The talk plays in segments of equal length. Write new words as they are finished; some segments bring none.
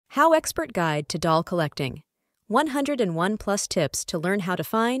HowExpert Guide to Doll Collecting. 101 plus tips to learn how to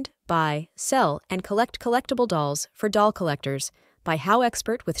find, buy, sell, and collect collectible dolls for doll collectors by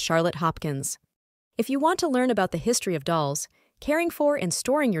HowExpert with Charlotte Hopkins. If you want to learn about the history of dolls, caring for and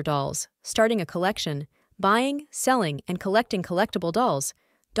storing your dolls, starting a collection, buying, selling, and collecting collectible dolls,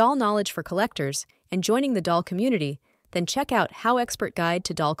 doll knowledge for collectors, and joining the doll community, then check out HowExpert Guide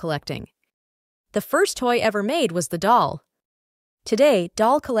to Doll Collecting. The first toy ever made was the doll. Today,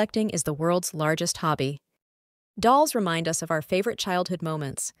 doll collecting is the world's largest hobby. Dolls remind us of our favorite childhood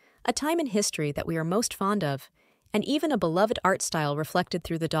moments, a time in history that we are most fond of, and even a beloved art style reflected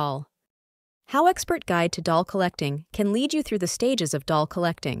through the doll. HowExpert Guide to Doll Collecting can lead you through the stages of doll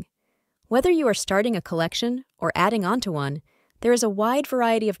collecting. Whether you are starting a collection or adding on to one, there is a wide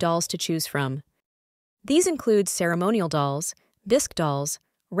variety of dolls to choose from. These include ceremonial dolls, bisque dolls,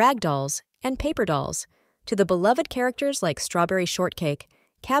 rag dolls, and paper dolls, to the beloved characters like Strawberry Shortcake,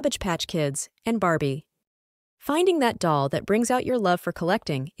 Cabbage Patch Kids, and Barbie. Finding that doll that brings out your love for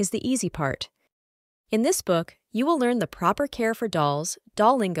collecting is the easy part. In this book, you will learn the proper care for dolls,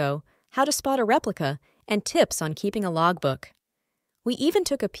 doll lingo, how to spot a replica, and tips on keeping a logbook. We even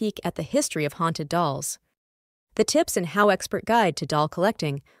took a peek at the history of haunted dolls. The tips in HowExpert Guide to Doll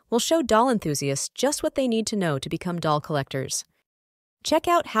Collecting will show doll enthusiasts just what they need to know to become doll collectors. Check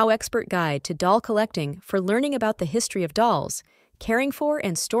out HowExpert Guide to Doll Collecting for learning about the history of dolls, caring for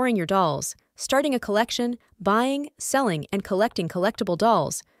and storing your dolls, starting a collection, buying, selling, and collecting collectible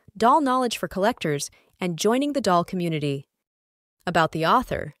dolls, doll knowledge for collectors, and joining the doll community. About the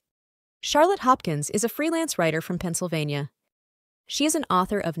author. Charlotte Hopkins is a freelance writer from Pennsylvania. She is an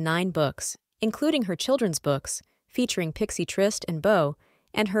author of 9 books, including her children's books, featuring Pixie Tryst and Beau,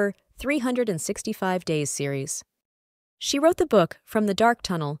 and her 365 Days series. She wrote the book From the Dark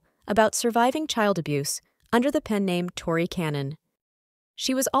Tunnel about surviving child abuse under the pen name Tori Cannon.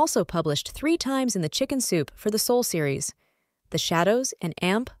 She was also published 3 times in the Chicken Soup for the Soul series, The Shadows and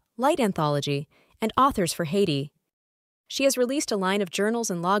Amp Light Anthology, and Authors for Haiti. She has released a line of journals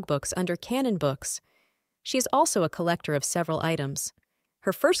and logbooks under Cannon Books. She is also a collector of several items.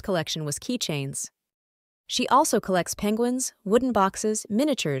 Her first collection was keychains. She also collects penguins, wooden boxes,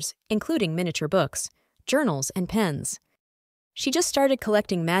 miniatures, including miniature books, journals, and pens. She just started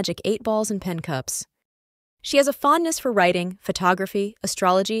collecting magic 8 balls and pen cups. She has a fondness for writing, photography,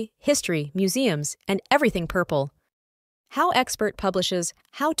 astrology, history, museums, and everything purple. HowExpert publishes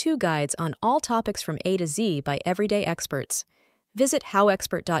how-to guides on all topics from A to Z by everyday experts. Visit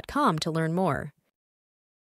howexpert.com to learn more.